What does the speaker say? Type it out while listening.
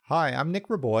Hi, I'm Nic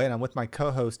Raboy, and I'm with my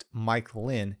co-host Mike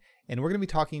Lynn, and we're going to be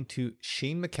talking to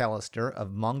Shane McAllister of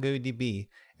MongoDB,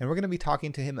 and we're going to be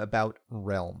talking to him about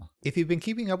Realm. If you've been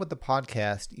keeping up with the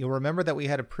podcast, you'll remember that we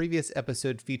had a previous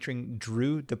episode featuring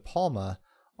Drew DePalma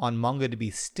on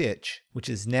MongoDB Stitch, which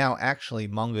is now actually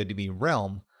MongoDB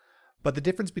Realm. But the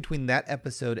difference between that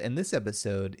episode and this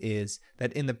episode is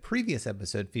that in the previous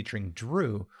episode featuring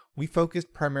Drew, we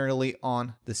focused primarily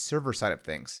on the server side of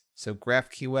things, so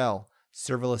GraphQL,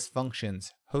 serverless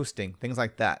functions, hosting, things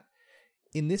like that.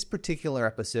 In this particular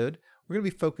episode, we're going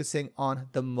to be focusing on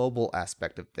the mobile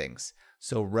aspect of things.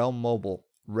 So Realm Mobile,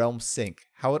 Realm Sync,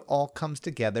 how it all comes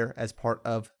together as part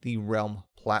of the Realm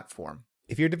platform.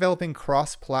 If you're developing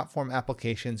cross-platform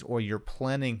applications or you're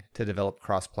planning to develop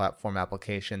cross-platform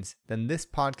applications, then this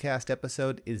podcast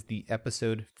episode is the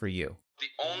episode for you.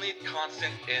 The only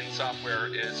constant in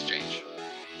software is change.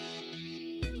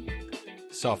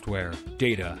 Software,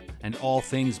 data, and all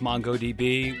things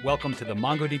MongoDB. Welcome to the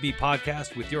MongoDB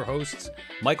podcast with your hosts,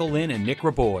 Michael Lynn and Nic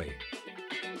Raboy.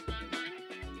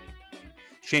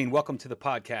 Shane, welcome to the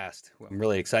podcast. I'm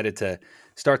really excited to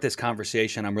start this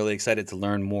conversation. I'm really excited to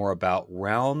learn more about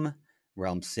Realm,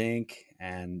 Realm Sync,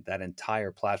 and that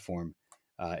entire platform.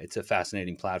 It's a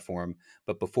fascinating platform.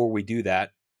 But before we do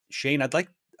that, Shane, I'd like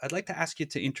to ask you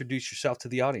to introduce yourself to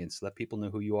the audience. Let people know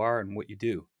who you are and what you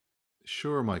do.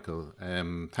 Sure, Michael.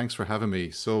 Thanks for having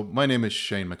me. So my name is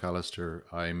Shane McAllister.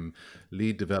 I'm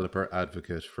lead developer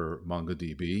advocate for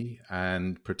MongoDB,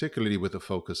 and particularly with a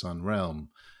focus on Realm.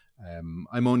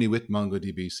 I'm only with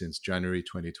MongoDB since January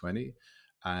 2020.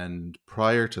 And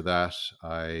prior to that,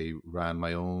 I ran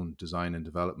my own design and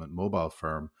development mobile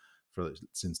firm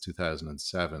since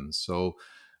 2007. So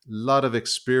a lot of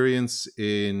experience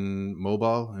in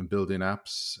mobile and building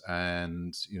apps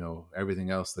and, everything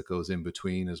else that goes in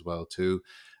between as well too.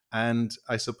 And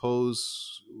I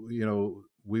suppose,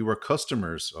 we were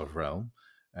customers of Realm,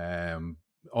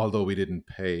 although we didn't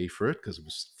pay for it because it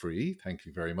was free. Thank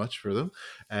you very much for them.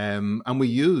 And we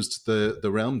used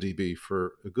the Realm DB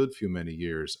for a good few many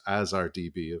years as our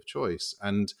DB of choice.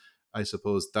 And I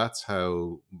suppose that's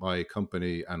how my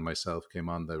company and myself came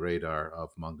on the radar of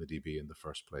MongoDB in the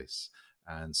first place.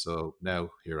 And so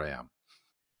now here I am.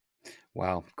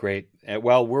 Wow, great.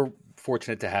 Well, we're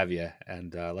fortunate to have you.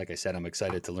 And like I said, I'm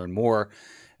excited to learn more.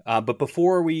 But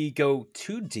before we go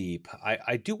too deep,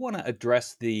 I do want to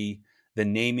address the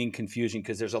naming confusion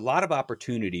because there's a lot of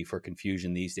opportunity for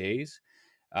confusion these days.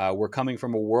 We're coming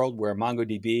from a world where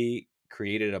MongoDB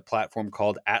created a platform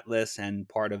called Atlas, and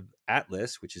part of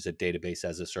Atlas, which is a database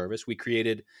as a service, we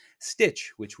created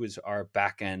Stitch, which was our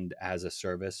backend as a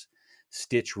service.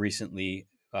 Stitch recently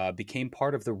became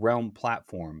part of the Realm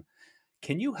platform.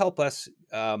 Can you help us,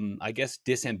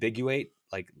 disambiguate?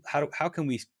 Like, how can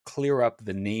we clear up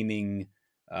the naming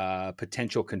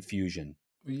potential confusion?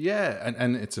 Yeah,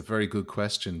 and it's a very good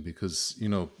question because,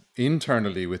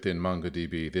 internally within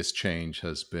MongoDB, this change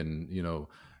has been,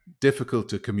 difficult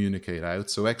to communicate out.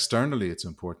 So externally, it's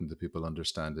important that people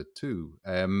understand it too.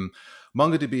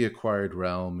 MongoDB acquired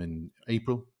Realm in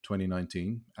April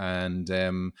 2019. And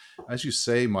as you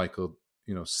say, Michael,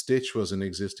 Stitch was an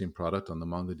existing product on the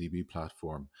MongoDB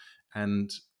platform.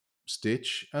 And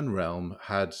Stitch and Realm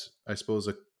had, I suppose,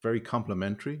 a very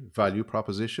complementary value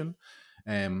proposition.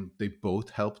 They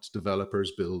both helped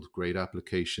developers build great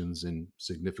applications in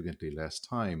significantly less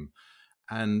time.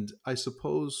 And I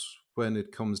suppose when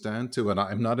it comes down to, and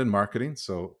I'm not in marketing,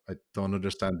 so I don't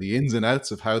understand the ins and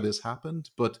outs of how this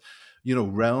happened, but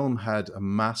Realm had a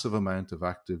massive amount of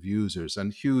active users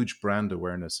and huge brand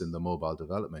awareness in the mobile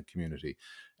development community.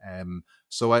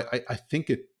 So I think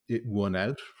it won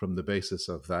out from the basis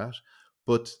of that.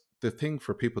 But the thing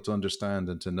for people to understand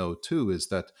and to know too is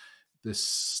that the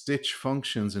Stitch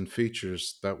functions and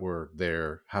features that were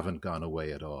there haven't gone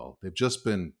away at all. They've just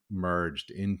been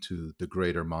merged into the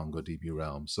greater MongoDB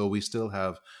realm. So we still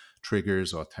have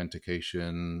triggers,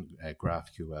 authentication,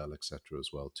 GraphQL, etc. as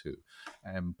well too.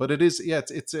 But it is,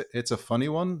 it's a funny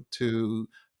one to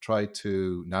try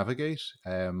to navigate.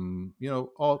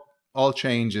 All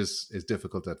change is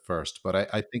difficult at first, but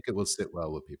I think it will sit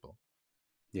well with people.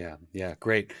 Yeah,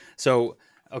 great. So,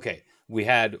 okay, we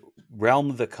had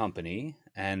Realm the company,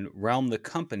 and Realm the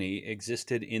company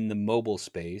existed in the mobile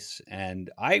space. And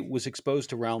I was exposed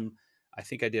to Realm. I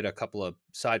think I did a couple of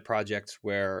side projects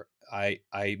where I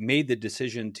made the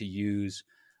decision to use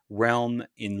Realm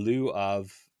in lieu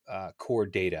of core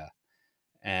data.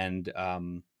 And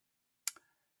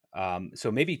so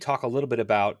maybe talk a little bit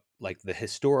about like the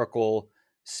historical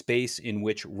space in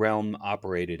which Realm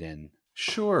operated in.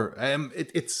 Sure.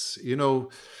 It's,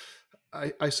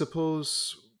 I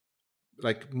suppose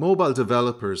like mobile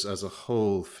developers as a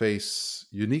whole face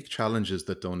unique challenges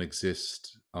that don't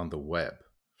exist on the web,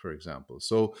 for example.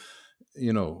 So,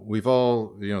 we've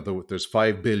all, there's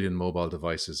 5 billion mobile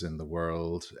devices in the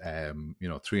world.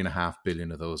 3.5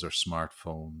 billion of those are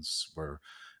smartphones, where,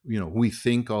 we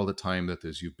think all the time that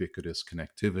there's ubiquitous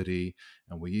connectivity.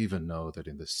 And we even know that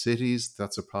in the cities,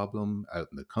 that's a problem. Out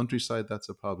in the countryside, that's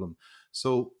a problem.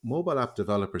 So mobile app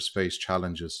developers face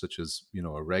challenges such as,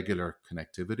 irregular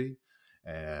connectivity,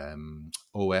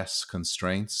 OS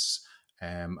constraints,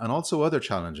 and also other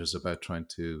challenges about trying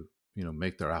to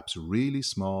make their apps really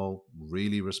small,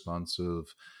 really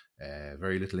responsive,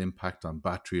 very little impact on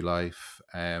battery life,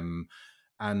 and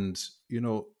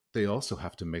they also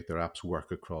have to make their apps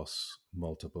work across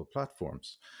multiple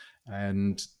platforms.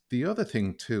 And the other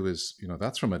thing too is,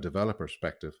 that's from a developer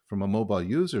perspective. From a mobile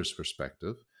user's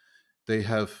perspective, they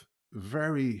have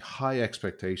very high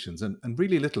expectations and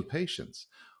really little patience.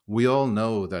 We all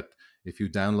know that if you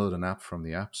download an app from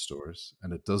the app stores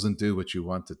and it doesn't do what you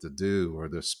want it to do, or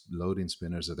the loading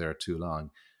spinners are there too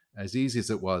long, as easy as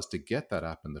it was to get that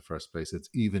app in the first place, it's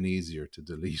even easier to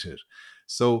delete it.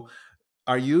 So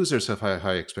our users have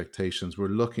high expectations. We're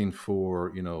looking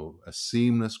for, a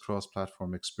seamless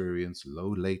cross-platform experience,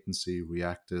 low latency,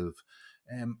 reactive,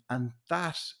 and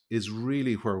that is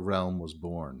really where Realm was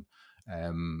born.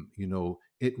 Realm,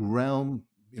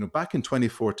 back in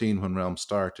 2014 when Realm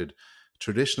started,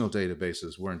 traditional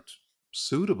databases weren't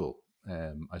suitable,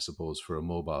 I suppose, for a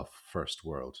mobile first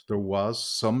world. There was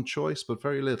some choice, but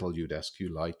very little. You'd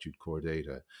SQLite, you'd Core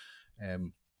Data.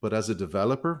 But as a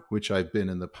developer, which I've been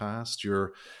in the past,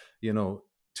 to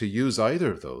use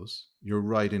either of those, you're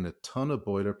writing a ton of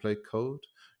boilerplate code.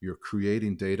 You're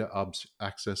creating data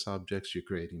access objects. You're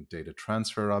creating data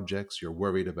transfer objects. You're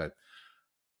worried about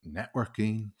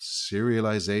networking,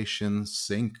 serialization,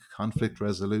 sync, conflict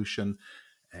resolution,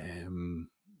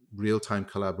 real-time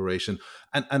collaboration,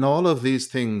 and all of these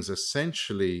things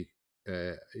essentially,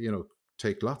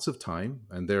 take lots of time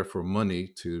and therefore money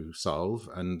to solve,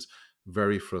 and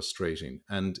very frustrating.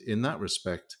 And in that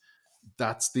respect,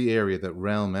 that's the area that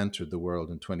Realm entered the world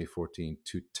in 2014,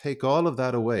 to take all of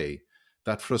that away,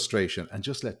 that frustration, and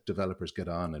just let developers get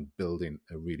on and building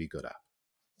a really good app.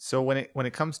 So when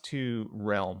it comes to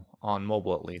Realm on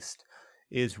mobile, at least,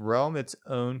 is Realm its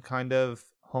own kind of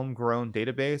homegrown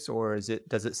database, or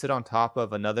does it sit on top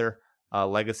of another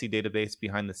legacy database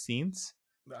behind the scenes?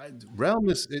 Realm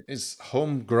is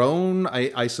homegrown,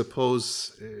 I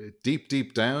suppose,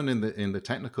 deep down in the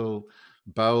technical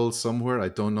bowels somewhere. I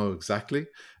don't know exactly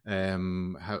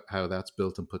how that's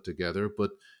built and put together,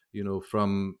 but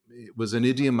it was an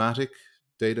idiomatic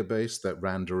database that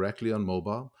ran directly on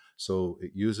mobile, so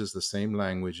it uses the same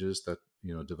languages that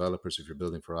developers, if you're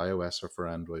building for iOS or for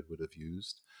Android, would have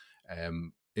used.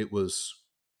 It was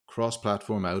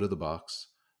cross-platform out of the box,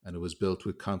 and it was built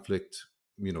with conflict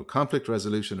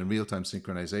resolution and real-time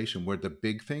synchronization were the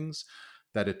big things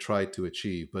that it tried to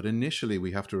achieve. But initially,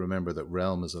 we have to remember that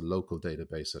Realm is a local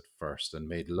database at first, and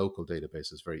made local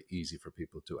databases very easy for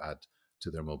people to add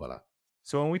to their mobile app.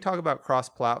 So when we talk about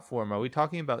cross-platform, are we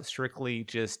talking about strictly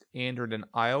just Android and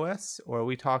iOS, or are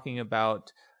we talking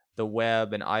about the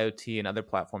web and IoT and other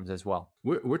platforms as well?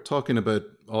 We're talking about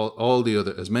all the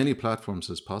other, as many platforms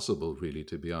as possible, really,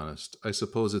 to be honest. I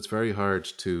suppose it's very hard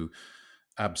to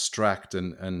abstract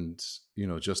and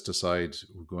just decide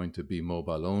we're going to be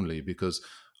mobile only, because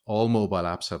all mobile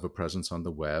apps have a presence on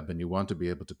the web, and you want to be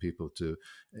able to people to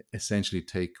essentially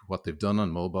take what they've done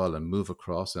on mobile and move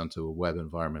across onto a web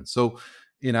environment. So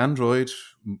in Android,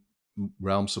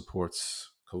 Realm supports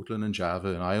Kotlin and Java.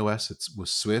 In iOS, it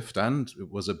was Swift, and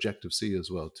it was Objective-C as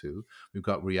well too. We've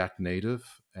got React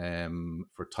Native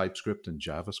for TypeScript and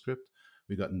JavaScript.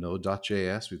 We've got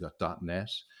Node.js, we've got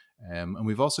 .NET. And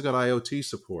we've also got IoT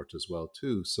support as well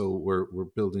too. So we're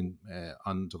building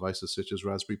on devices such as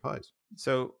Raspberry Pis.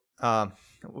 So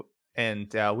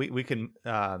we can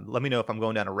let me know if I'm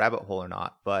going down a rabbit hole or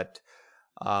not. But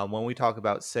when we talk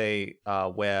about, say,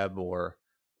 web or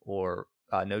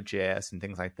Node.js and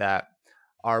things like that,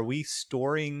 are we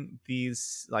storing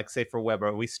these, like, say for web,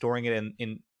 are we storing it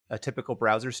in a typical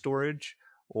browser storage,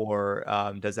 or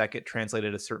does that get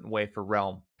translated a certain way for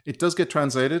Realm? It does get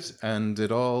translated, and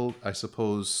it all, I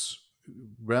suppose,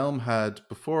 Realm had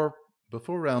before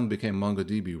Realm became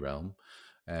MongoDB Realm.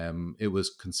 It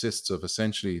consists of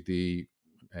essentially the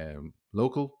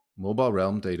local mobile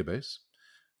Realm database,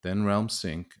 then Realm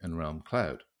Sync and Realm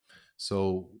Cloud.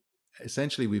 So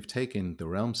essentially, we've taken the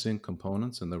Realm Sync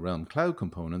components and the Realm Cloud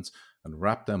components and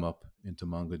wrapped them up into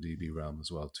MongoDB Realm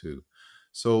as well too.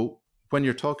 So when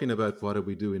you're talking about what are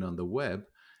we doing on the web,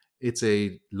 It's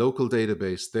a local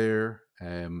database there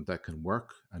that can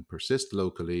work and persist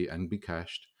locally and be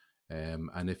cached.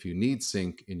 And if you need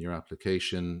sync in your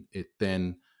application, it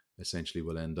then essentially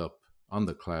will end up on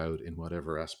the cloud in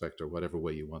whatever aspect or whatever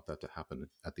way you want that to happen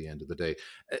at the end of the day.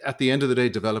 At the end of the day,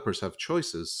 developers have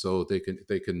choices, so they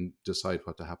can decide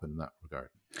what to happen in that regard.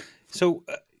 So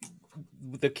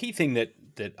the key thing that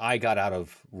I got out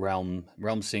of Realm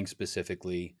Sync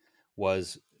specifically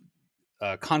was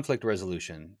conflict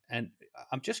resolution. And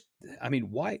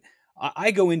why?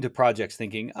 I go into projects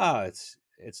thinking,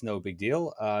 it's no big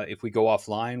deal. If we go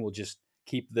offline, we'll just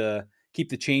keep the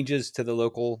changes to the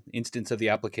local instance of the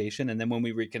application, and then when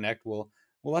we reconnect, we'll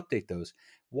update those.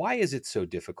 Why is it so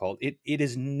difficult? It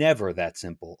is never that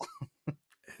simple.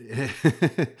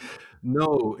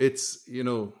 No, it's,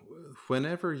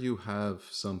 whenever you have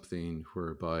something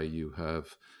whereby you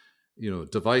have,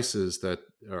 devices that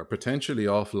are potentially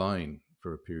offline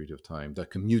for a period of time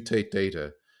that can mutate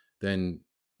data, then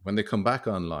when they come back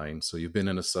online, so you've been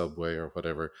in a subway or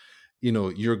whatever,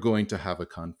 you're going to have a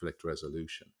conflict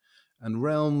resolution. And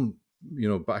Realm,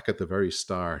 back at the very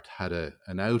start, had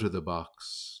an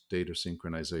out-of-the-box data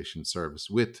synchronization service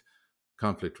with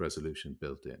conflict resolution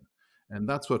built in. And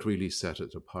that's what really set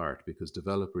it apart, because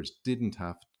developers didn't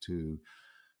have to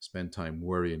spend time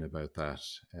worrying about that.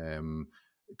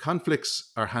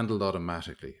 Conflicts are handled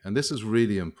automatically, and this is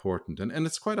really important. And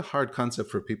it's quite a hard concept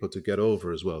for people to get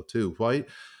over as well, too.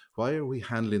 Why are we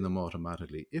handling them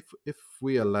automatically? If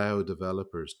we allow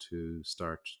developers to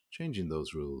start changing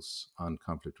those rules on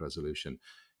conflict resolution,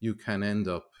 you can end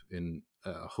up in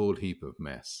a whole heap of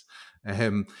mess.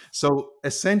 So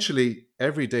essentially,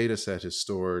 every data set is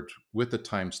stored with a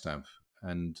timestamp.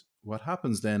 And what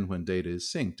happens then when data is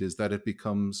synced is that it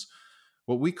becomes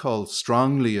what we call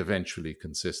strongly eventually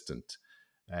consistent,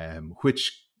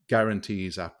 which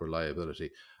guarantees app reliability.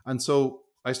 And so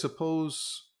I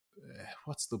suppose,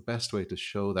 what's the best way to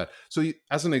show that? So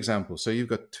as an example, so you've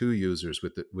got two users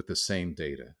with the same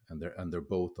data, and they're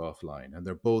both offline, and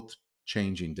they're both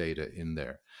changing data in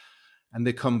there. And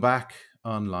they come back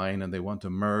online and they want to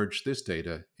merge this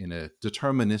data in a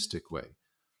deterministic way.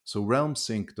 So Realm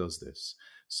Sync does this.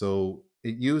 So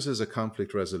it uses a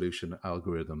conflict resolution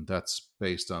algorithm that's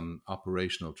based on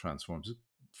operational transforms.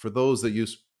 For those that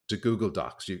use to Google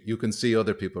Docs, you can see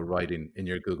other people writing in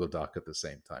your Google Doc at the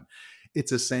same time.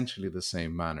 It's essentially the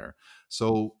same manner.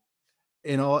 So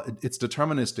it's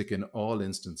deterministic in all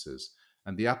instances.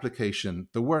 And the application,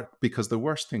 because the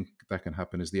worst thing that can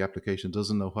happen is the application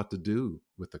doesn't know what to do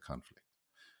with the conflict.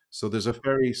 So there's a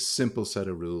very simple set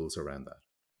of rules around that.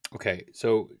 Okay,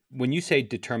 so when you say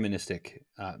deterministic,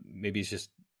 maybe it's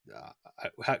just,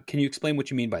 can you explain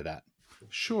what you mean by that?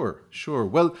 Sure.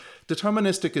 Well,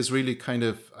 deterministic is really kind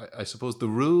of, I suppose, the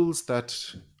rules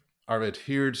that are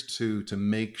adhered to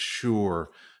make sure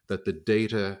that the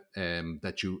data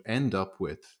that you end up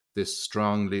with, this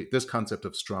concept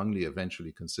of strongly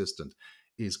eventually consistent,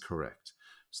 is correct.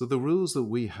 So the rules that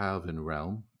we have in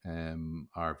Realm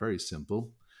are very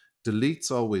simple.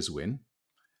 Deletes always win.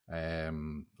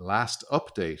 Last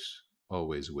update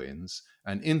always wins.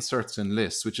 And inserts and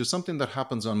lists, which is something that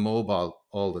happens on mobile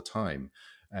all the time.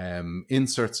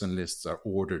 Inserts and lists are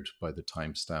ordered by the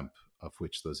timestamp of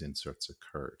which those inserts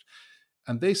occurred.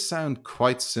 And they sound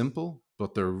quite simple,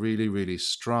 but they're really, really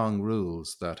strong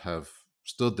rules that have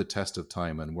stood the test of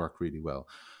time and work really well.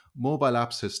 Mobile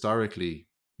apps historically,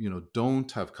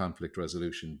 don't have conflict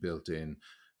resolution built in.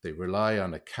 They rely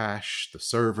on a cache. The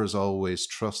server's always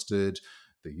trusted.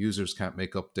 The users can't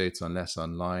make updates unless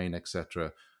online,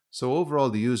 etc. So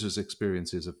overall, the user's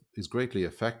experience is greatly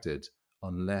affected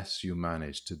unless you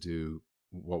manage to do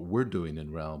what we're doing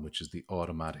in Realm, which is the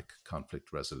automatic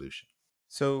conflict resolution.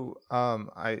 So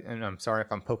I'm sorry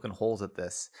if I'm poking holes at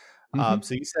this.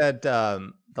 So you said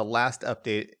the last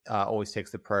update always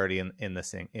takes the priority in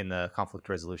the conflict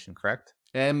resolution, correct?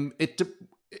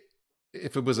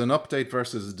 If it was an update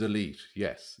versus a delete,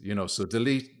 yes. So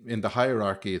delete, in the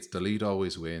hierarchy, it's delete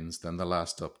always wins, then the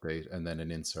last update, and then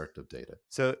an insert of data.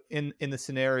 So in the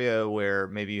scenario where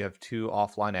maybe you have two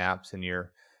offline apps and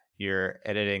you're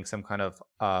editing some kind of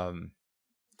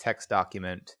text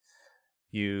document,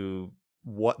 the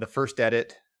first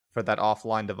edit for that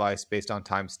offline device based on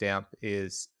timestamp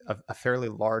is a fairly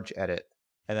large edit,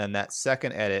 and then that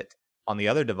second edit on the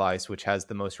other device, which has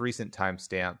the most recent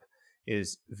timestamp,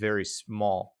 is very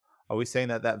small. Are we saying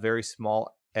that very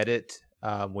small edit,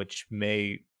 which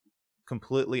may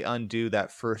completely undo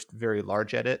that first very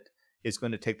large edit, is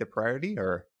going to take the priority,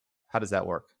 or how does that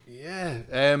work? Yeah,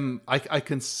 I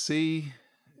can see,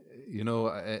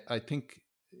 I think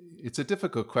it's a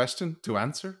difficult question to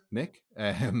answer, Nick.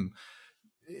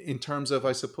 in terms of,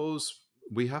 I suppose,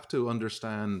 we have to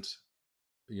understand,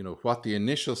 what the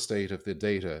initial state of the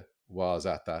data was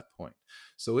at that point.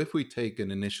 So if we take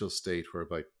an initial state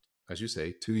whereby, as you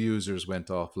say, 2 users went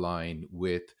offline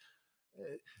with,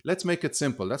 let's make it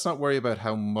simple. Let's not worry about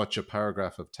how much a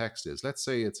paragraph of text is. Let's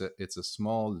say it's a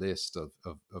small list of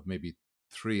maybe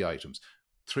 3 items,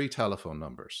 3 telephone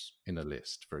numbers in a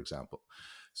list, for example.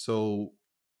 So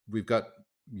we've got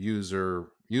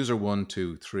user 1,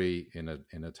 2, 3 in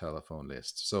a telephone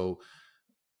list. So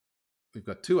we've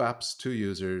got 2 apps, 2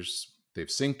 users. They've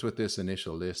synced with this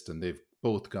initial list, and they've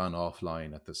both gone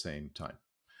offline at the same time.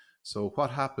 So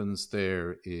what happens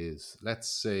there is, let's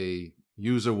say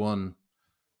user 1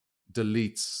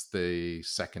 deletes the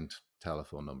second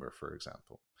telephone number, for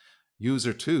example.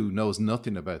 User 2 knows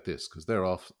nothing about this because they're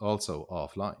also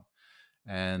offline.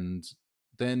 And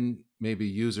then maybe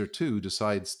user 2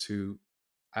 decides to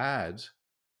add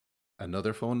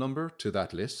another phone number to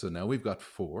that list. So now we've got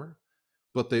 4,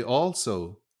 but they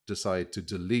also decide to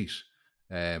delete.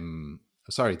 They're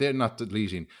not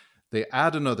deleting. They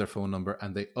add another phone number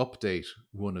and they update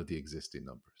one of the existing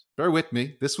numbers. Bear with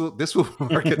me. This will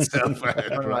work itself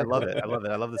out. Oh, Right? I love it. I love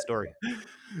it. I love the story.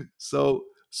 So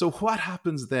what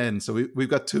happens then? So we've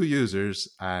got 2 users,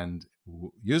 and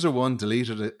user 1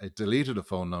 deleted a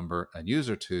phone number, and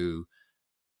user 2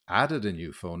 added a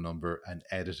new phone number and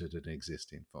edited an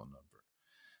existing phone number.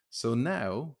 So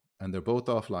now, and they're both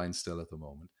offline still at the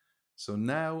moment. So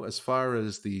now, as far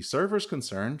as the server is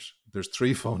concerned, there's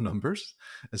 3 phone numbers.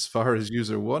 As far as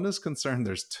user 1 is concerned,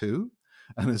 there's 2.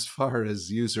 And as far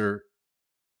as user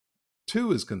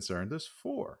 2 is concerned, there's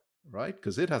 4, right?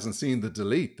 Because it hasn't seen the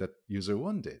delete that user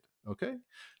 1 did, okay?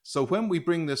 So when we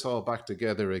bring this all back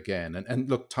together again, and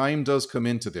look, time does come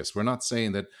into this. We're not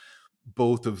saying that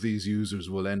both of these users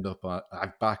will end up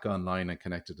back online and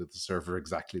connected to the server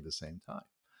exactly the same time.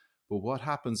 But what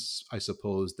happens, I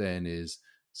suppose, then is,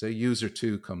 say user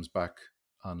 2 comes back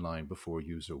online before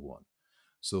user 1.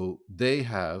 So they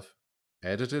have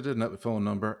edited a phone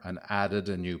number and added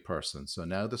a new person. So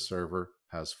now the server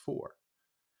has 4.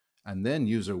 And then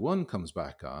user 1 comes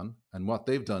back on, and what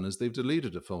they've done is they've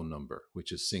deleted a phone number,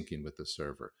 which is syncing with the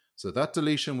server. So that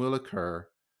deletion will occur,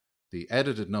 the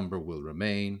edited number will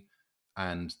remain,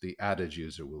 and the added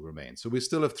user will remain. So we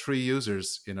still have 3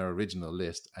 users in our original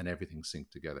list, and everything's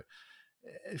synced together.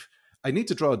 I need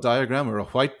to draw a diagram or a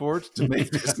whiteboard to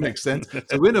make this make sense.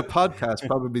 So in a podcast,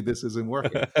 probably this isn't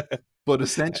working. But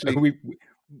essentially,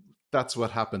 that's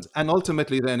what happens. And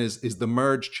ultimately then is the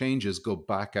merge changes go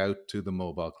back out to the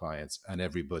mobile clients, and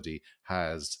everybody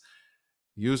has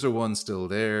user 1 still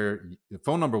there,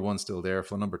 phone number 1 still there,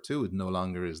 phone number 2 no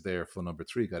longer is there, phone number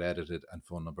 3 got edited, and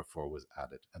phone number 4 was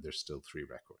added, and there's still 3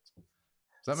 records.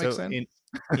 Does that make sense?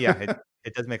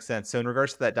 It does make sense. So in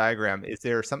regards to that diagram, is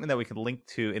there something that we can link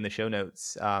to in the show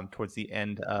notes towards the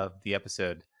end of the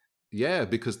episode? Yeah,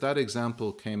 because that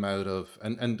example came out of,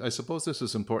 and I suppose this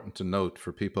is important to note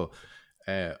for people.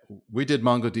 We did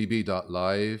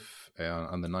MongoDB.live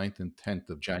on the 9th and 10th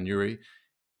of January.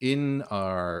 In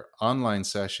our online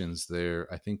sessions there,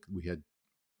 I think we had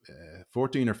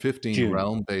 14 or 15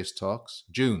 Realm-based talks.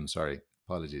 June, sorry,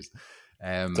 apologies.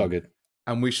 It's all good.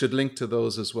 And we should link to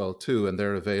those as well too, and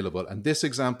they're available. And this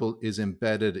example is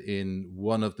embedded in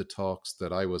one of the talks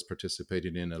that I was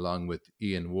participating in, along with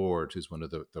Ian Ward, who's one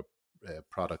of the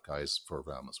product guys for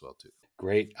Realm as well too.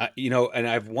 Great. And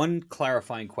I have one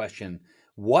clarifying question.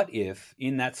 What if,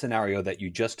 in that scenario that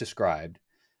you just described,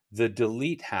 the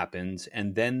delete happens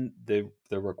and then the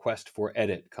request for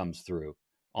edit comes through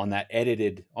on that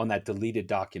deleted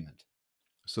document?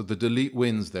 So the delete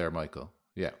wins there, Michael.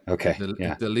 Yeah. Okay.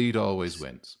 Delete always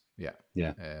wins. Yeah.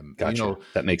 Yeah. Gotcha.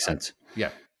 That makes sense.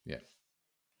 Yeah.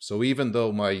 So even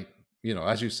though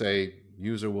as you say,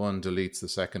 user 1 deletes the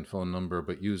second phone number,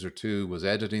 but user 2 was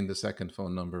editing the second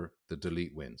phone number, the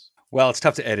delete wins. Well, it's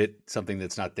tough to edit something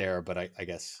that's not there, but I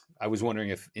guess I was wondering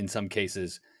if in some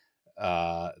cases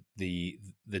the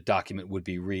document would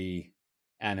be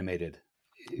reanimated.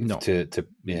 No.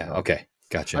 Okay.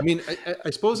 Gotcha. I mean, I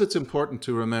suppose it's important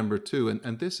to remember too,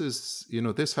 and this is,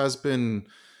 this has been,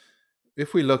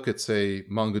 if we look at, say,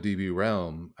 MongoDB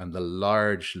Realm and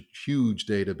the huge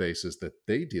databases that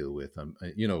they deal with,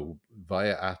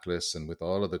 via Atlas and with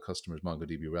all of the customers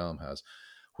MongoDB Realm has,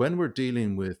 when we're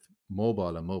dealing with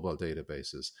mobile and mobile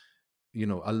databases,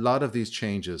 a lot of these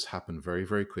changes happen very,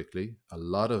 very quickly. A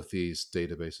lot of these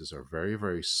databases are very,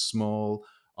 very small.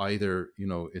 Either,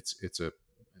 it's a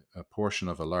portion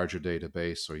of a larger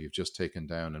database, or you've just taken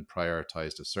down and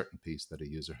prioritized a certain piece that a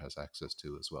user has access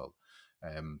to as well.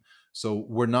 So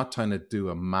we're not trying to do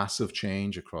a massive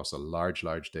change across a large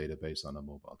database on a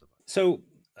mobile device. So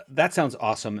That sounds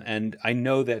awesome. And I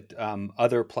know that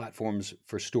other platforms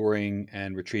for storing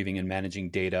and retrieving and managing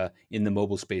data in the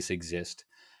mobile space exist.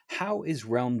 How is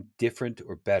Realm different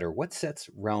or better? What sets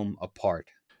Realm apart?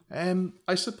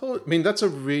 I suppose. I mean, it's a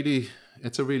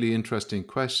really interesting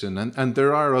question, and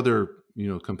there are other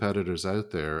competitors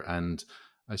out there, and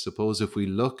I suppose if we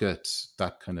look at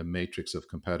that kind of matrix of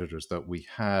competitors that we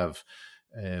have,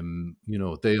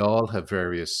 they all have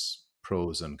various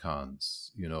pros and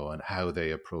cons, and how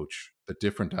they approach the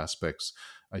different aspects,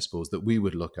 I suppose, that we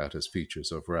would look at as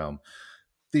features of Realm.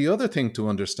 The other thing to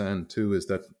understand too is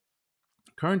that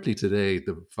currently today,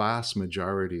 the vast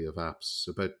majority of apps,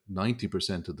 about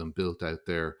 90% of them built out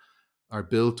there, are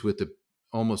built with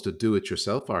almost a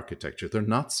do-it-yourself architecture. They're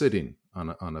not sitting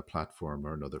on a platform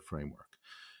or another framework.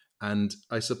 And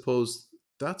I suppose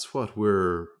that's what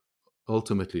we're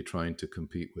ultimately trying to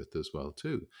compete with as well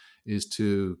too, is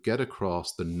to get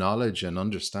across the knowledge and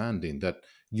understanding that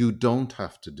you don't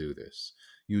have to do this.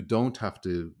 You don't have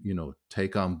to,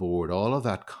 take on board all of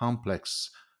that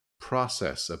complex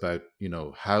process about,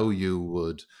 how you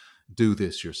would do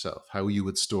this yourself, how you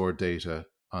would store data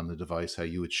on the device, how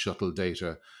you would shuttle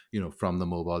data, from the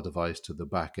mobile device to the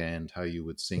back end, how you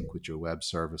would sync with your web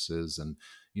services, and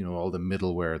all the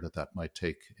middleware that might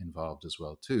take involved as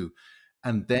well too.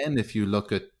 And then if you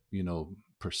look at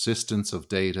persistence of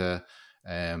data,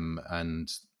 and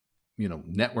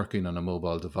networking on a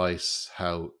mobile device,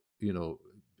 how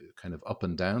kind of up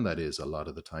and down that is a lot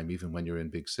of the time, even when you're in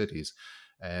big cities,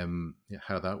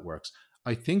 how that works.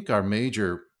 I think our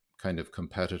major kind of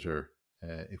competitor,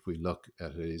 if we look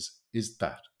at it, is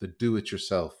that the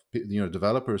do-it-yourself.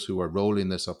 Developers who are rolling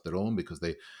this up their own because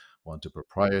they want a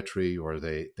proprietary, or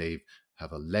they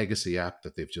have a legacy app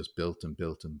that they've just built and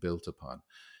built and built upon.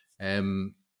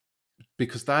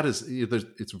 Because that is,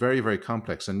 it's very, very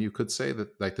complex. And you could say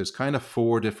that like there's kind of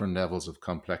 4 different levels of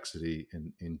complexity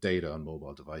in data on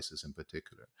mobile devices in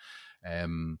particular.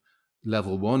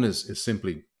 Level 1 is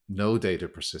simply no data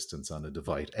persistence on a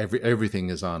device. Everything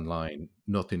is online.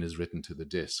 Nothing is written to the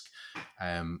disk.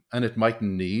 And it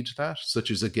mightn't need that, such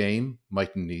as a game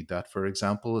mightn't need that, for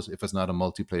example, if it's not a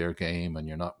multiplayer game and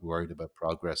you're not worried about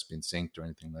progress being synced or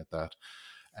anything like that.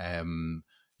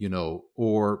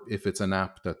 Or if it's an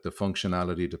app that the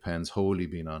functionality depends wholly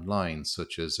being online,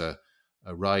 such as a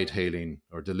ride hailing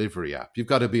or delivery app. You've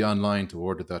got to be online to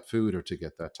order that food or to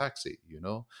get that taxi,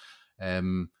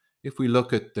 If we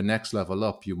look at the next level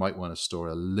up, you might want to store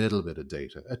a little bit of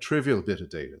data, a trivial bit of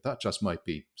data. That just might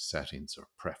be settings or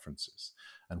preferences.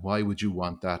 And why would you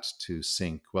want that to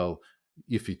sync? Well,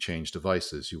 if you change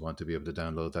devices, you want to be able to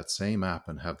download that same app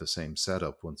and have the same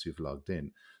setup once you've logged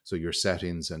in. So your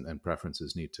settings and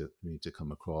preferences need to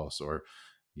come across. Or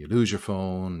you lose your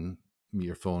phone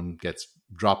gets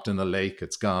dropped in a lake,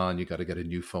 it's gone, you got to get a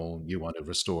new phone, you want to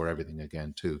restore everything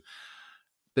again too.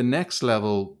 The next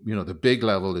level, the big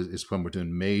level is when we're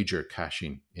doing major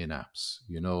caching in apps.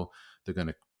 They're going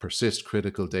to persist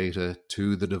critical data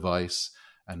to the device,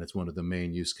 and it's one of the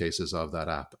main use cases of that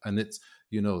app. And it's,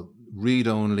 read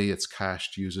only, it's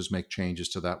cached, users make changes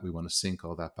to that. We want to sync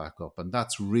all that back up. And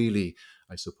that's really,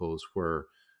 I suppose, where,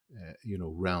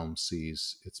 Realm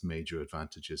sees its major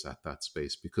advantages at that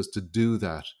space, because to do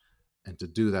that in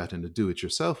a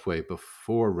do-it-yourself way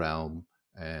before Realm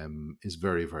is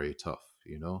very, very tough.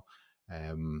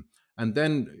 And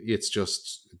then it's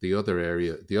just the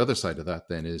other side of that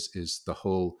then is the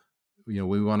whole,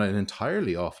 we want an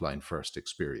entirely offline first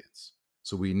experience.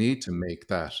 So we need to make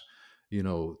that,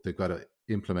 they've got to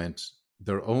implement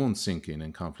their own syncing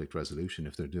and conflict resolution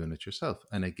if they're doing it yourself.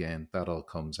 And again, that all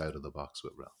comes out of the box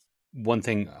with Realm. One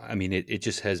thing, I mean, it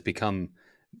just has become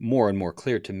more and more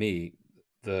clear to me.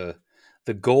 The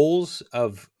goals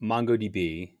of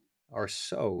MongoDB are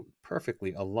so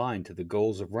perfectly aligned to the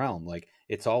goals of Realm. Like,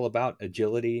 it's all about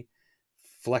agility,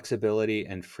 flexibility,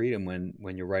 and freedom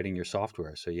when you're writing your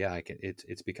software. So yeah,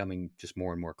 it's becoming just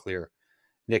more and more clear.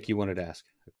 Nic, you wanted to ask?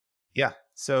 Yeah.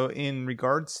 So in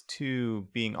regards to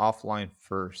being offline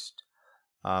first,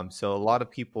 so a lot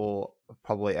of people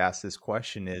probably ask this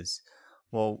question is,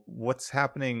 well, what's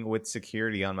happening with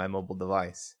security on my mobile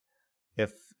device?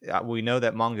 If we know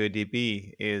that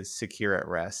MongoDB is secure at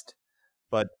rest,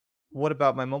 but what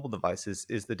about my mobile devices?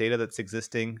 Is the data that's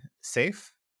existing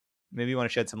safe? Maybe you want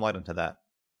to shed some light onto that.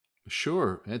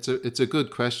 Sure. It's a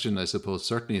good question, I suppose.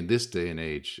 Certainly in this day and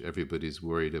age, everybody's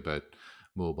worried about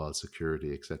mobile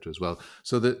security, etc. as well.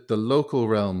 So the local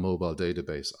Realm mobile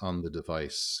database on the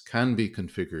device can be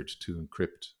configured to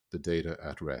encrypt the data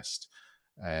at rest.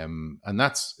 And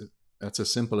that's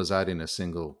as simple as adding a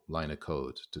single line of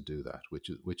code to do that,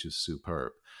 which is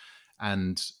superb.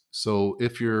 And so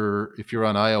if you're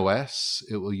on iOS,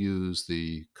 it will use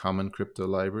the common crypto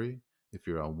library. If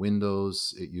you're on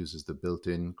Windows, it uses the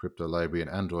built-in crypto library,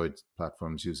 and Android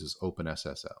platforms uses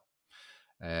OpenSSL.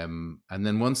 And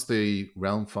then once the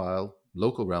Realm file,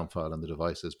 local Realm file on the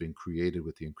device has been created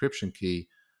with the encryption key,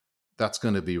 that's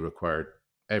going to be required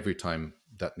every time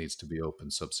that needs to be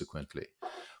opened subsequently.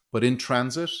 But in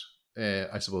transit,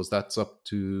 I suppose that's up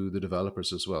to the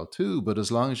developers as well too. But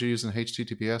as long as you're using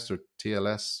HTTPS or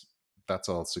TLS, that's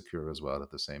all secure as well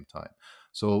at the same time.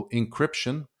 So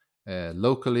encryption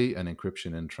locally and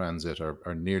encryption in transit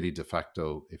are nearly de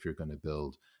facto if you're going to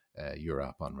build your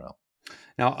app on Realm.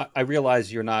 Now, I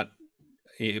realize you're not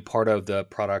a part of the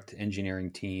product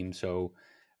engineering team, so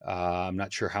I'm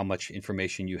not sure how much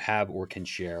information you have or can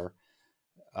share.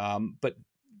 But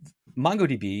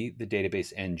MongoDB, the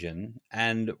database engine,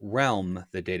 and Realm,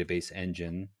 the database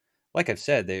engine, like I've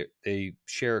said, they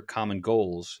share common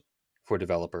goals for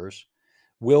developers.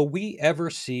 Will we ever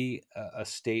see a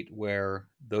state where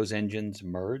those engines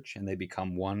merge and they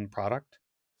become one product?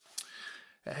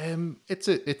 It's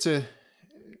a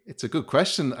good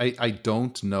question. I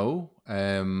don't know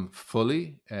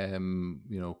fully,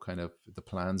 kind of the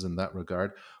plans in that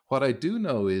regard. What I do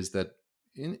know is that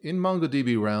in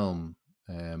MongoDB Realm,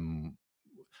 there's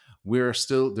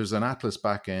an Atlas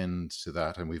backend to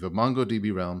that, and we've a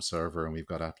MongoDB Realm server, and we've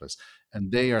got Atlas,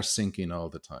 and they are syncing all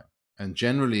the time. And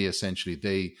generally, essentially,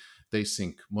 they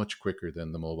sync much quicker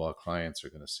than the mobile clients are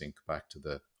going to sync back to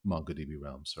the MongoDB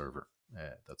Realm server.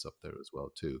 That's up there as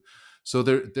well too. So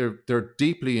they're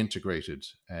deeply integrated.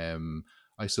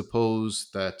 I suppose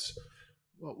that,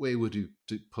 what way would you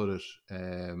put it?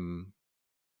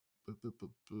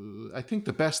 I think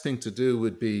the best thing to do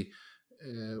would be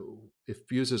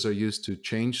if users are used to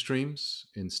change streams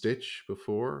in Stitch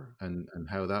before and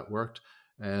how that worked.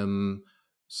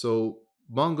 So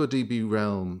MongoDB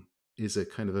Realm is a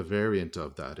kind of a variant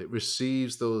of that. It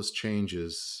receives those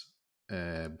changes,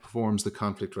 performs the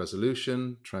conflict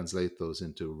resolution, translate those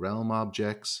into Realm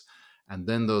objects, and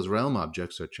then those Realm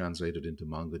objects are translated into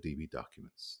MongoDB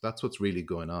documents. That's what's really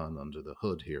going on under the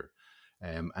hood here.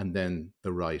 And then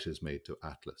the write is made to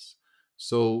Atlas.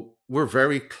 So we're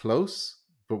very close,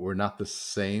 but we're not the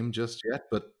same just yet.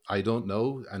 But I don't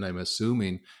know, and I'm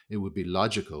assuming it would be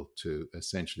logical to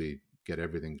essentially get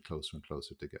everything closer and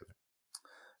closer together.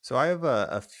 So I have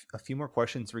a few more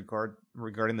questions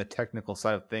regarding the technical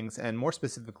side of things, and more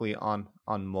specifically on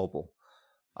mobile.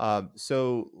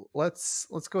 So let's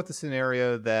go with the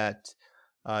scenario that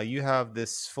you have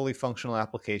this fully functional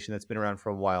application that's been around for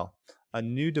a while. A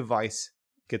new device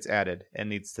gets added and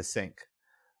needs to sync.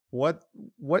 What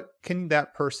can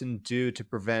that person do to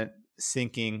prevent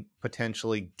syncing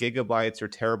potentially gigabytes or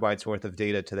terabytes worth of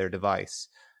data to their device?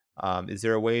 Is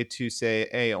there a way to say,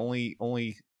 hey,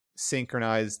 only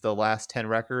synchronize the last 10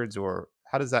 records, or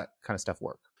how does that kind of stuff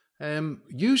work?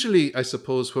 Usually, I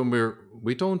suppose when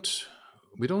we don't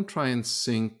try and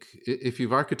sync. If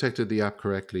you've architected the app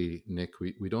correctly, Nic,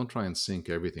 we don't try and sync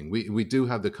everything. We do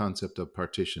have the concept of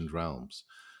partitioned realms.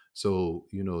 So,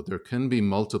 there can be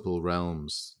multiple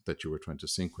realms that you were trying to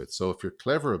sync with. So if you're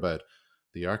clever about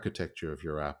the architecture of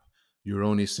your app, you're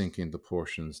only syncing the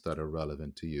portions that are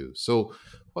relevant to you. So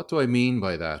what do I mean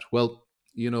by that? Well,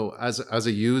 as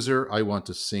a user, I want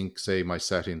to sync, say, my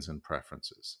settings and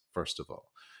preferences, first of all.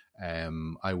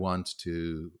 I want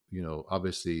to,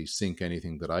 obviously sync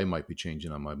anything that I might be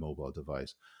changing on my mobile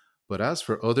device. But as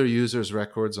for other users'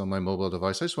 records on my mobile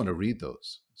device, I just want to read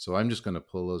those. So I'm just going to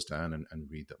pull those down and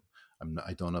read them.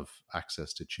 I don't have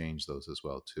access to change those as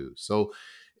well too. So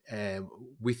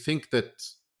we think that,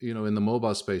 in the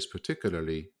mobile space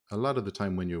particularly, a lot of the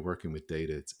time when you're working with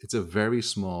data, it's a very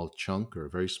small chunk or a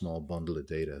very small bundle of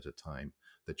data at a time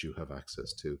that you have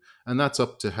access to. And that's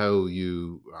up to how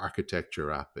you architect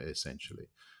your app, essentially.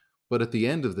 But at the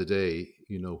end of the day,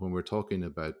 when we're talking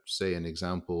about, say, an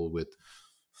example with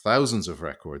thousands of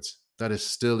records, that is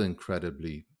still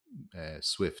incredibly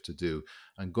swift to do.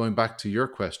 And going back to your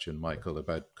question, Michael,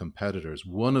 about competitors,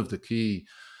 one of the key,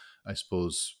 I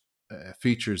suppose,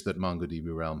 features that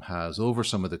MongoDB Realm has over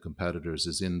some of the competitors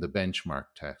is in the benchmark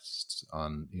tests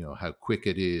on how quick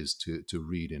it is to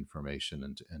read information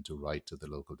and to write to the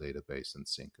local database and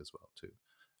sync as well too.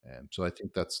 So I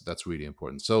think that's really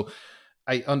important. So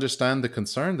I understand the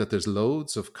concern that there's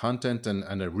loads of content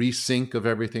and a resync of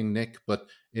everything, Nic, but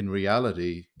in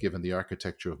reality, given the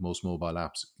architecture of most mobile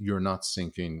apps, you're not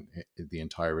syncing the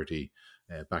entirety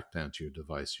back down to your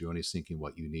device. You're only syncing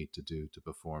what you need to do to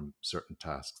perform certain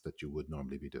tasks that you would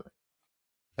normally be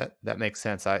doing. That makes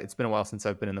sense. It's been a while since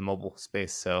I've been in the mobile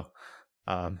space, so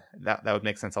That would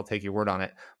make sense. I'll take your word on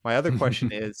it. My other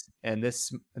question is, and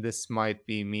this might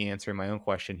be me answering my own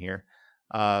question here.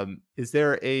 Is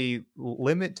there a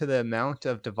limit to the amount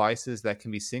of devices that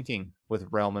can be syncing with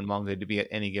Realm and MongoDB at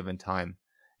any given time?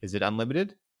 Is it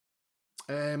unlimited?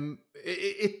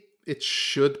 It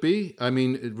should be. I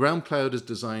mean, Realm Cloud is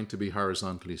designed to be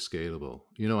horizontally scalable,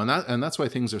 and that's why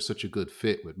things are such a good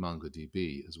fit with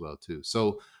MongoDB as well too.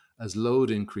 So as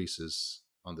load increases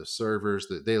on the servers,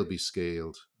 that they'll be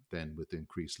scaled then with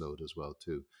increased load as well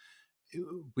too.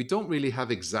 We don't really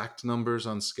have exact numbers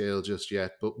on scale just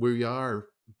yet, but we are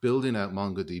building out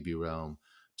MongoDB Realm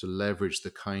to leverage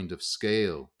the kind of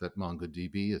scale that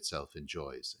MongoDB itself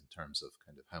enjoys in terms of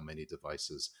kind of how many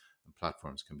devices and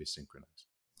platforms can be synchronized.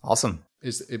 Awesome.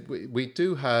 We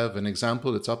do have an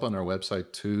example. It's up on our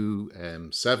website too.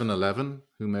 7-Eleven,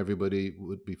 whom everybody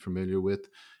would be familiar with,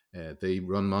 they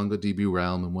run MongoDB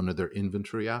Realm in one of their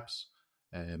inventory apps.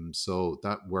 So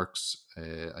that works.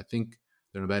 I think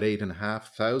they're in about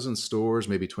 8,500 stores,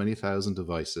 maybe 20,000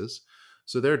 devices.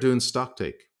 So they're doing stock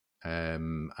take.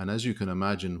 And as you can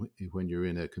imagine, when you're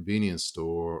in a convenience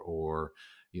store or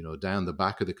down the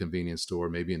back of the convenience store,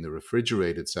 maybe in the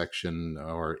refrigerated section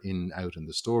or out in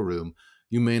the storeroom,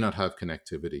 you may not have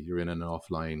connectivity. You're in an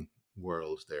offline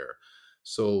world there.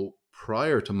 So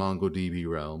prior to MongoDB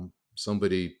Realm,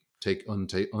 somebody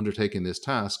undertaking this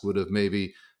task would have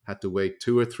maybe had to wait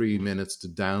 2 or 3 minutes to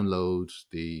download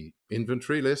the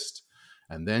inventory list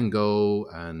and then go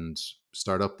and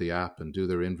start up the app and do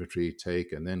their inventory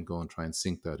take and then go and try and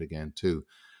sync that again too.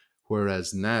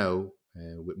 Whereas now,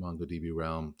 with MongoDB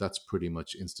Realm, that's pretty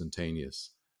much instantaneous,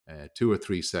 2 or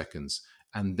 3 seconds.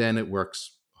 And then it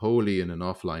works wholly in an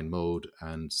offline mode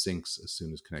and syncs as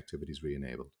soon as connectivity is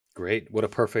re-enabled. Great. What a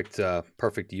perfect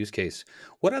use case.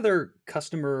 What other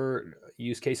customer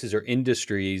use cases or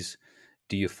industries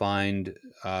do you find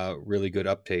really good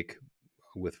uptake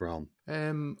with Realm?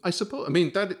 I suppose,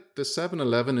 that the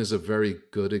 7-Eleven is a very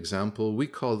good example. We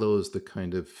call those the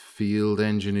kind of field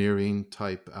engineering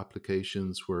type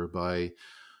applications whereby,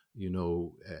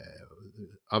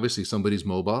 obviously somebody's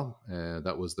mobile.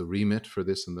 That was the remit for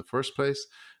this in the first place.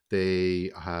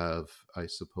 They have, I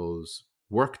suppose,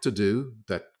 work to do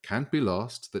that can't be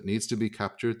lost, that needs to be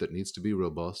captured, that needs to be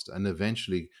robust, and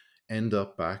eventually end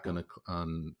up back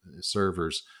on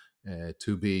servers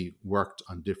to be worked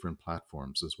on different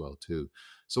platforms as well too.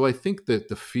 So I think that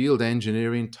the field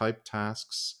engineering type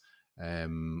tasks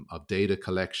of data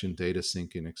collection, data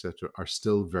syncing, etc., are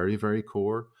still very, very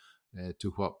core to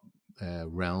what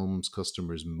Realm's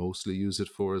customers mostly use it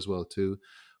for as well too.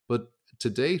 But to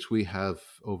date, we have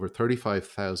over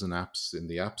 35,000 apps in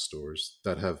the app stores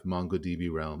that have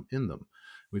MongoDB Realm in them.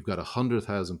 We've got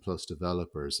 100,000 plus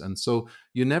developers. And so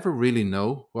you never really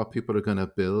know what people are going to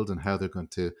build and how they're going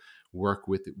to work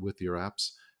with your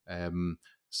apps.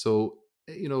 So,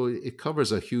 it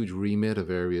covers a huge remit of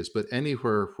areas, but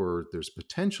anywhere where there's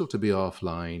potential to be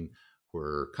offline,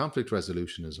 where conflict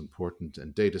resolution is important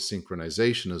and data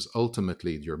synchronization is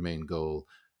ultimately your main goal,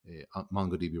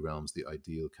 MongoDB Realm is the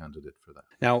ideal candidate for that.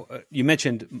 Now, you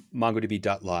mentioned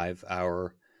MongoDB.live,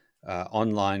 our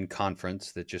online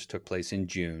conference that just took place in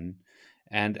June.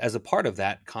 And as a part of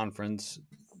that conference,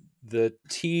 the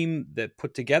team that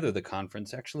put together the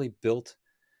conference actually built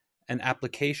an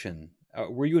application.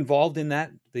 Were you involved in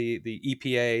that, the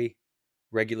EPA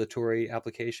regulatory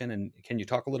application? And can you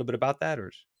talk a little bit about that?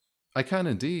 I can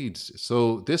indeed.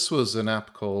 So this was an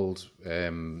app called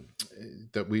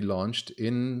that we launched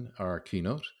in our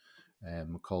keynote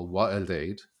called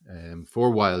WildAid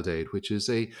for WildAid, which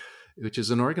is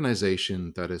an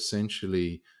organization that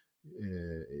essentially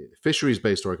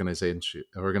fisheries-based organization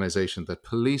that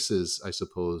polices, I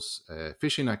suppose,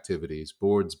 fishing activities,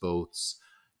 boards boats,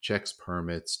 checks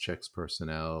permits, checks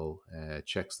personnel,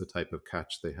 checks the type of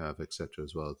catch they have, etc.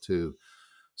 as well too.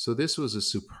 So this was a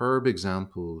superb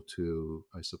example to,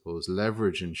 I suppose,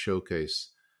 leverage and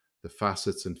showcase the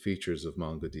facets and features of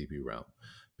MongoDB Realm,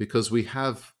 because we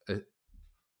have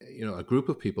a group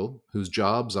of people whose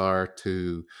jobs are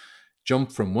to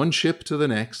jump from one ship to the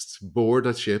next, board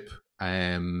a ship,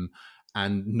 and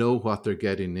know what they're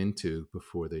getting into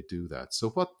before they do that. So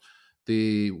what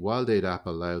the WildAid app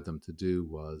allowed them to do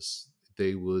was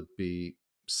they would be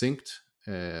synced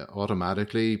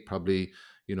automatically, probably,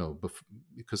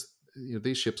 because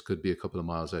these ships could be a couple of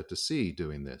miles out to sea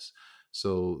doing this.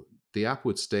 So the app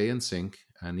would stay in sync,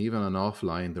 and even on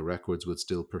offline, the records would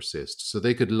still persist. So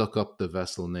they could look up the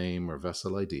vessel name or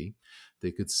vessel ID.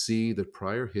 They could see the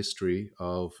prior history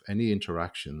of any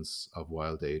interactions of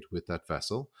WildAid with that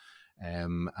vessel.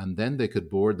 And then they could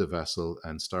board the vessel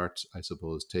and start, I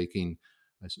suppose, taking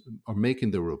or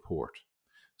making the report.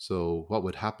 So what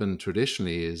would happen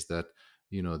traditionally is that,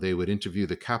 they would interview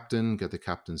the captain, get the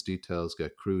captain's details,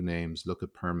 get crew names, look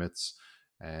at permits,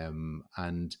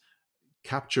 and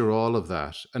capture all of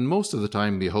that. And most of the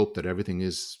time, we hope that everything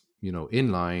is,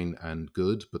 in line and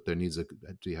good, but there needs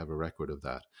to have a record of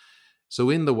that. So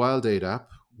in the WildAid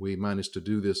app, we managed to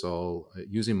do this all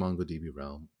using MongoDB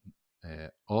Realm,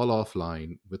 all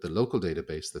offline with a local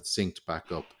database that's synced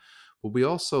back up. But we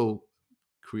also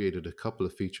created a couple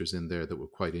of features in there that were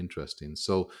quite interesting.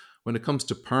 So when it comes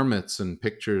to permits and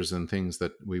pictures and things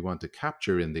that we want to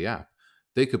capture in the app,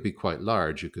 they could be quite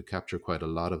large. You could capture quite a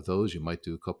lot of those. You might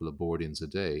do a couple of boardings a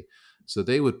day. So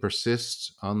they would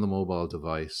persist on the mobile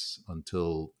device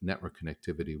until network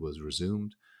connectivity was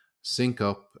resumed, sync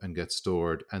up and get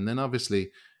stored. And then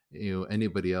obviously,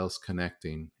 anybody else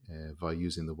connecting by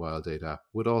using the WildAid app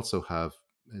would also have,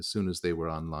 as soon as they were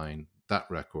online, that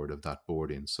record of that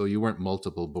boarding. So you weren't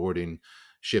multiple boarding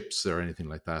ships or anything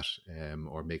like that,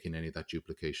 or making any of that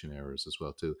duplication errors as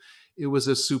well too. It was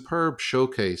a superb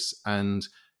showcase, and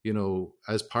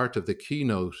as part of the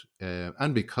keynote,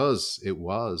 and because it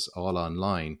was all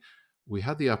online, we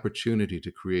had the opportunity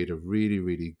to create a really,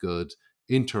 really good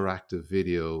interactive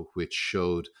video which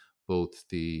showed both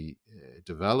the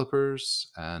developers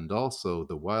and also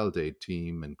the WildAid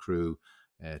team and crew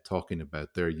talking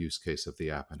about their use case of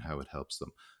the app and how it helps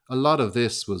them. A lot of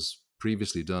this was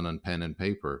previously done on pen and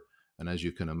paper, and as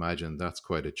you can imagine, that's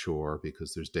quite a chore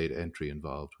because there's data entry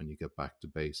involved when you get back to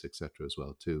base, etc. as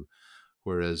well too.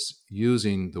 Whereas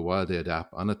using the WildAid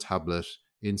app on a tablet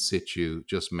in situ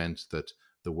just meant that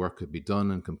the work could be done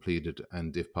and completed,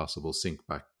 and if possible, sync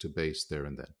back to base there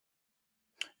and then.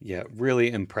 Yeah,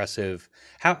 really impressive.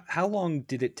 How long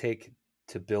did it take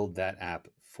to build that app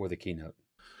for the keynote?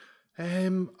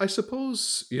 I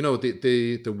suppose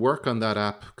the work on that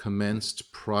app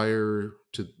commenced prior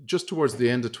to just towards the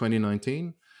end of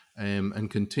 2019,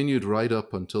 and continued right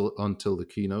up until the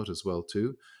keynote as well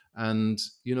too. And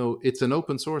it's an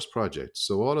open source project,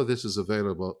 so all of this is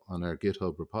available on our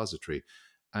GitHub repository.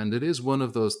 And it is one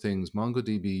of those things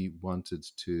MongoDB wanted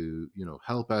to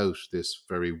help out this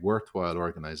very worthwhile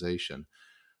organization,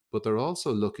 but they're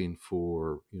also looking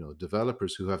for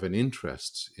developers who have an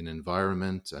interest in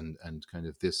environment and kind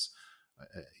of this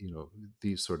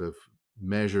these sort of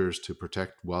measures to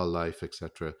protect wildlife,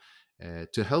 etc.,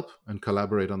 to help and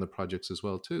collaborate on the projects as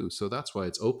well too. So that's why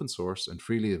it's open source and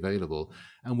freely available,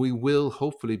 and we will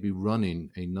hopefully be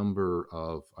running a number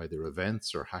of either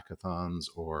events or hackathons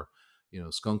or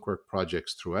skunkwork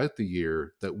projects throughout the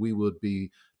year that we would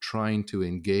be trying to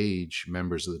engage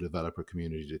members of the developer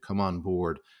community to come on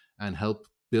board and help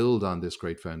build on this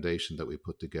great foundation that we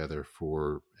put together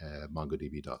for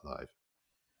MongoDB.live.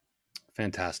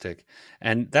 Fantastic.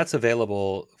 And that's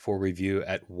available for review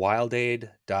at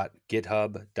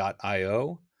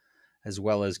wildaid.github.io, as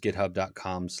well as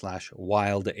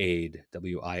github.com/wildaid,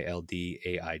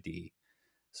 WILDAID.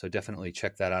 So definitely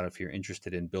check that out if you're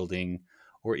interested in building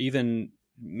or even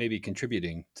maybe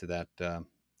contributing to that.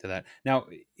 Now,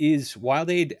 is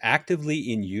WildAid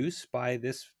actively in use by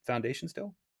this foundation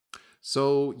still?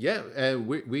 So yeah,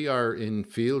 we are in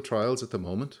field trials at the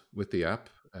moment with the app,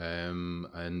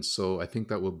 and so I think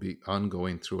that will be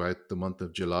ongoing throughout the month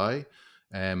of July,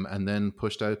 and then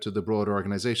pushed out to the broader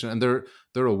organization. And they're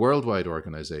a worldwide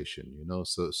organization,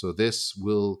 so this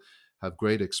will have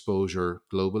great exposure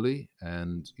globally.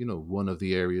 And one of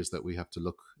the areas that we have to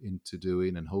look into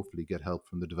doing and hopefully get help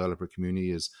from the developer community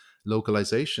is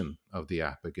localization of the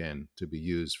app, again, to be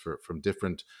used from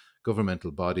different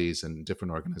governmental bodies and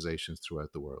different organizations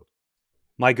throughout the world.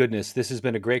 My goodness, this has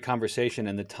been a great conversation,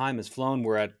 and the time has flown.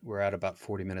 We're at about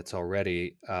 40 minutes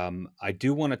already. I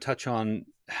do want to touch on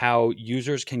how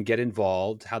users can get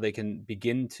involved, how they can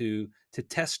begin to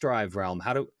test drive Realm.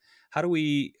 How do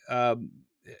we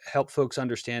help folks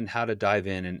understand how to dive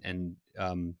in and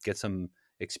get some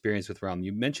experience with Realm?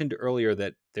 You mentioned earlier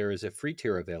that there is a free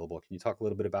tier available. Can you talk a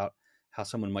little bit about how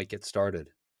someone might get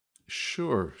started?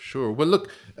 Sure. Well,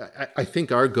 look, I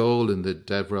think our goal in the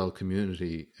DevRel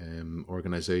community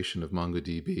organization of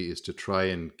MongoDB is to try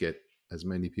and get as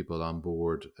many people on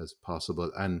board as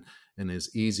possible and in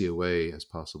as easy a way as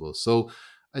possible. So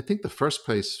I think the first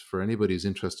place for anybody who's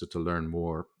interested to learn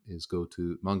more is go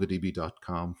to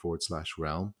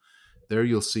mongodb.com/realm. There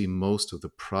you'll see most of the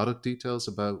product details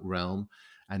about Realm.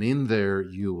 And in there,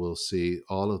 you will see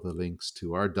all of the links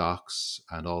to our docs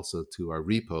and also to our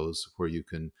repos where you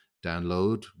can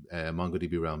download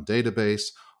MongoDB Realm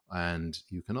database. And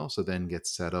you can also then get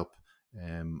set up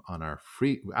on our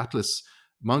free Atlas.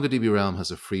 MongoDB Realm has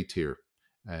a free tier,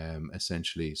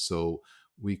 essentially. So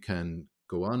we can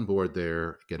go on board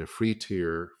there, get a free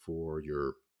tier for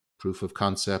your proof of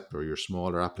concept or your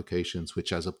smaller applications, which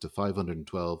has up to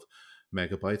 512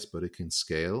 megabytes, but it can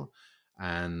scale.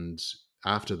 And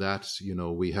after that,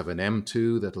 we have an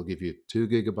M2 that'll give you 2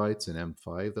 gigabytes, an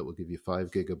M5 that will give you 5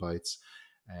 gigabytes.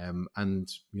 And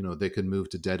they can move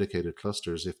to dedicated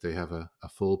clusters if they have a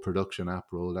full production app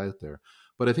rolled out there.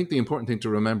 But I think the important thing to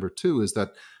remember too is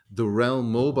that the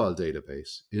Realm mobile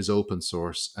database is open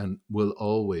source and will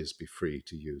always be free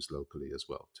to use locally as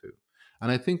well too.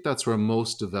 And I think that's where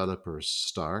most developers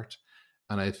start.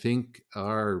 And I think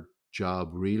our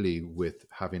job really with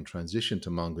having transitioned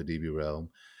to MongoDB Realm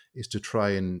is to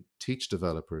try and teach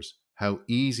developers how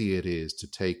easy it is to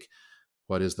take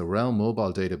what is the Realm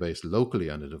mobile database locally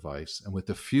on a device, and with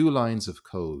a few lines of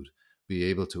code, be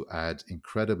able to add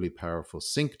incredibly powerful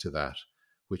sync to that,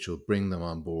 which will bring them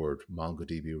on board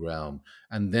MongoDB Realm.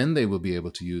 And then they will be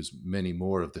able to use many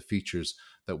more of the features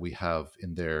that we have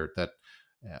in there that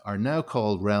are now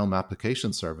called Realm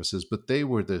application services, but they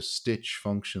were the Stitch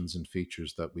functions and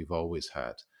features that we've always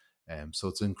had. So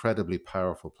it's an incredibly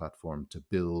powerful platform to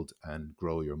build and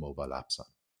grow your mobile apps on.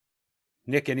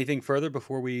 Nic, anything further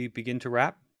before we begin to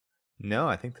wrap? No,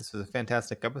 I think this was a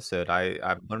fantastic episode.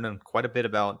 I've learned quite a bit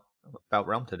about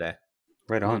Realm today.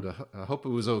 Right on. Good. I hope it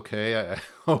was okay. I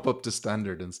hope up to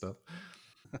standard and stuff.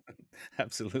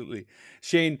 Absolutely.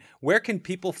 Shane, where can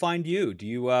people find you? Do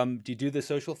you do the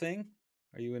social thing?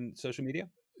 Are you in social media?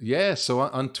 Yeah, so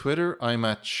on Twitter, I'm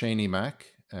at Shaney Mac,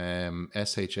 ShaneyMac.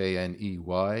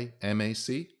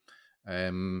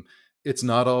 It's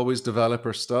not always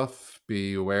developer stuff.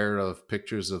 Be aware of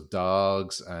pictures of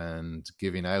dogs and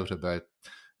giving out about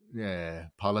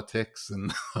politics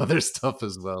and other stuff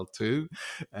as well too.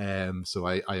 So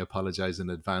I apologize in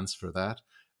advance for that.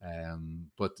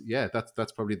 But yeah,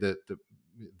 that's probably the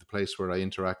place where I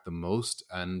interact the most.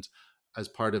 And as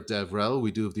part of DevRel,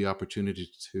 we do have the opportunity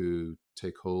to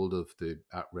take hold of the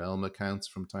 @Realm accounts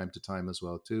from time to time as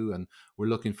well too. And we're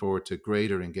looking forward to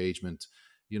greater engagement,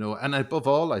 and above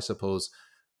all, I suppose,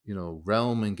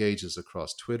 Realm engages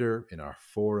across Twitter, in our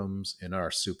forums, in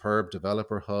our superb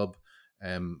developer hub,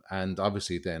 and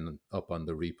obviously then up on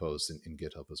the repos in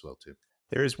GitHub as well too.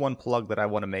 There is one plug that I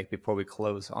want to make before we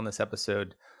close on this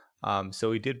episode. So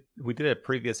we did a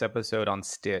previous episode on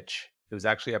Stitch. It was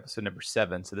actually episode number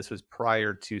 7. So this was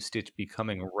prior to Stitch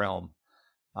becoming Realm.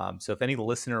 So if any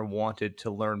listener wanted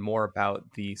to learn more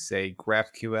about the, say,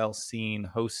 GraphQL scene,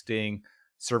 hosting,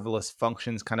 serverless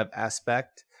functions kind of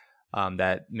aspect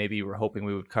that maybe we're hoping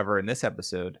we would cover in this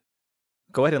episode,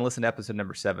 go ahead and listen to episode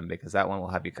number 7, because that one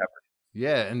will have you covered.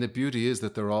 Yeah, and the beauty is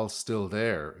that they're all still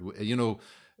there.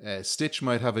 Stitch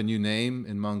might have a new name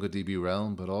in MongoDB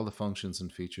Realm, but all the functions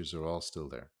and features are all still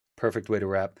there. Perfect way to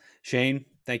wrap. Shane,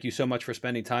 thank you so much for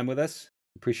spending time with us.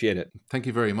 Appreciate it. Thank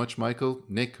you very much, Michael.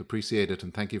 Nic, appreciate it,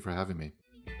 and thank you for having me.